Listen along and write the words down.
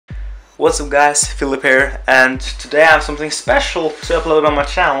What's up guys, Philip here, and today I have something special to upload on my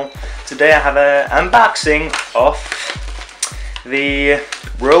channel. Today I have an unboxing of the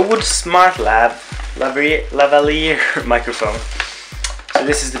Rode Smart Lavalier microphone. So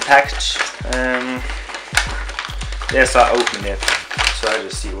this is the package. Yes, I opened it, so I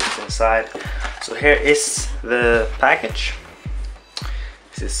just see what's inside. So here is the package.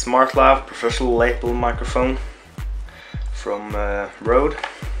 This is Smart Lav professional lapel microphone from Rode.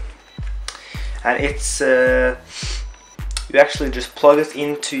 And it's you actually just plug it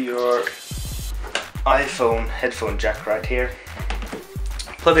into your iPhone headphone jack right here.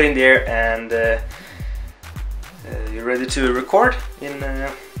 Plug it in there, and you're ready to record in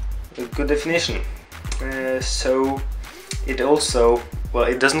a good definition. So it also, well,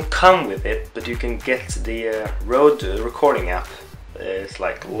 it doesn't come with it, but you can get the Rode recording app. It's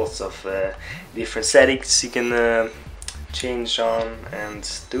like lots of different settings you can change on and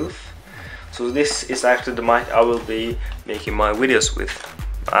stuff. So this is actually the mic I will be making my videos with.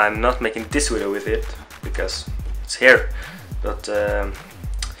 I'm not making this video with it because it's here, but the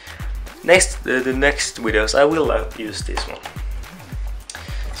next videos I will use this one.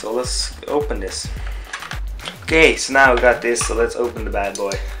 So let's open this. Okay, so now we got this, so let's open the bad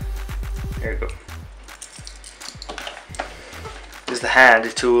boy. Here we go. This is the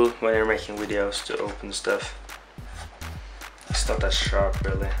handy tool when you're making videos to open stuff. It's not that sharp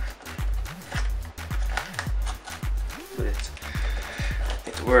really.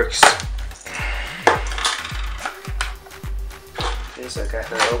 It works. Okay, so I got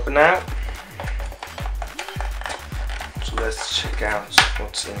that open now. So let's check out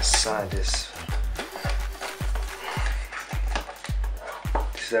what's inside this.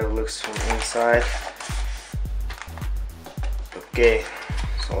 This is how it looks from inside. Okay,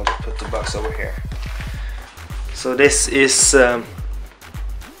 so I'll put the box over here. So this is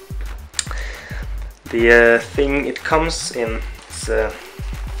the thing it comes in. It's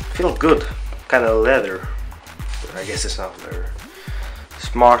feels good, kind of leather, but I guess it's not leather.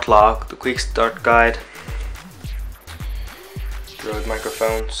 Smart lock, the quick start guide, Rode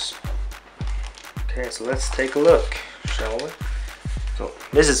microphones. Okay, so let's take a look, shall we? So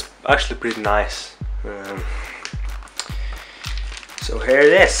this is actually pretty nice. So here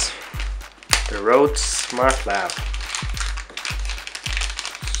it is, the Rode Smart Lav.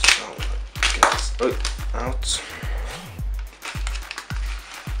 So get this out.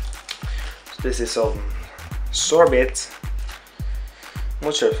 This is some sorbet. I'm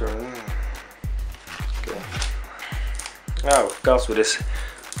not sure if okay. Oh, it comes with this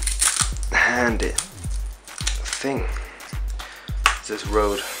handy thing. It says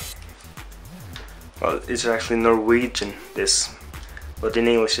Rode. Well, it's actually Norwegian, this, but in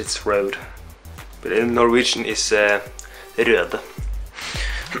English it's Rode. But in Norwegian it's Røde.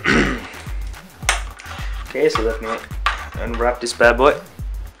 Okay, so let me unwrap this bad boy.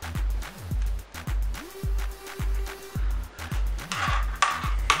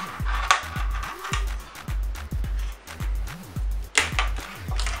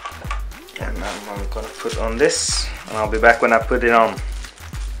 And now I'm gonna put on this, and I'll be back when I put it on.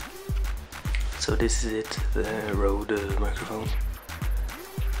 So this is it, the Rode microphone.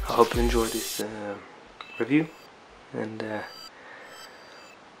 I hope you enjoyed this review, and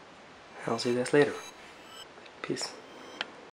I'll see you guys later. Peace.